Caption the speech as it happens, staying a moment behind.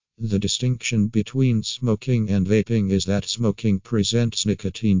The distinction between smoking and vaping is that smoking presents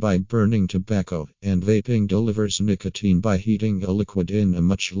nicotine by burning tobacco, and vaping delivers nicotine by heating a liquid in a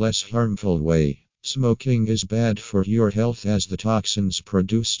much less harmful way. Smoking is bad for your health as the toxins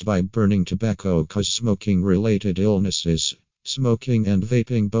produced by burning tobacco cause smoking-related illnesses. Smoking and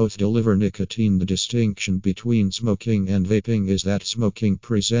vaping both deliver nicotine. The distinction between smoking and vaping is that smoking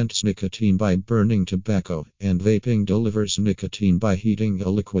presents nicotine by burning tobacco, and vaping delivers nicotine by heating a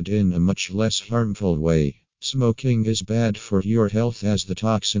liquid in a much less harmful way. Smoking is bad for your health as the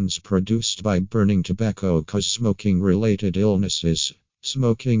toxins produced by burning tobacco cause smoking-related illnesses.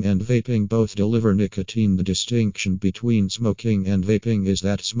 Smoking and vaping both deliver nicotine. The distinction between smoking and vaping is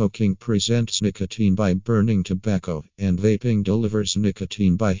that smoking presents nicotine by burning tobacco, and vaping delivers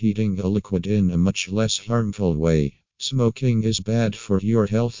nicotine by heating a liquid in a much less harmful way. Smoking is bad for your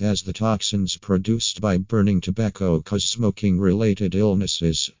health as the toxins produced by burning tobacco cause smoking-related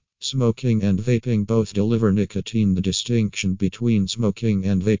illnesses. Smoking and vaping both deliver nicotine. The distinction between smoking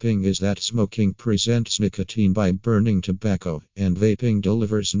and vaping is that smoking presents nicotine by burning tobacco, and vaping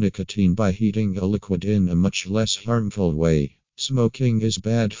delivers nicotine by heating a liquid in a much less harmful way. Smoking is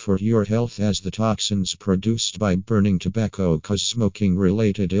bad for your health as the toxins produced by burning tobacco cause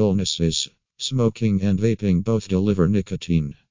smoking-related illnesses. Smoking and vaping both deliver nicotine.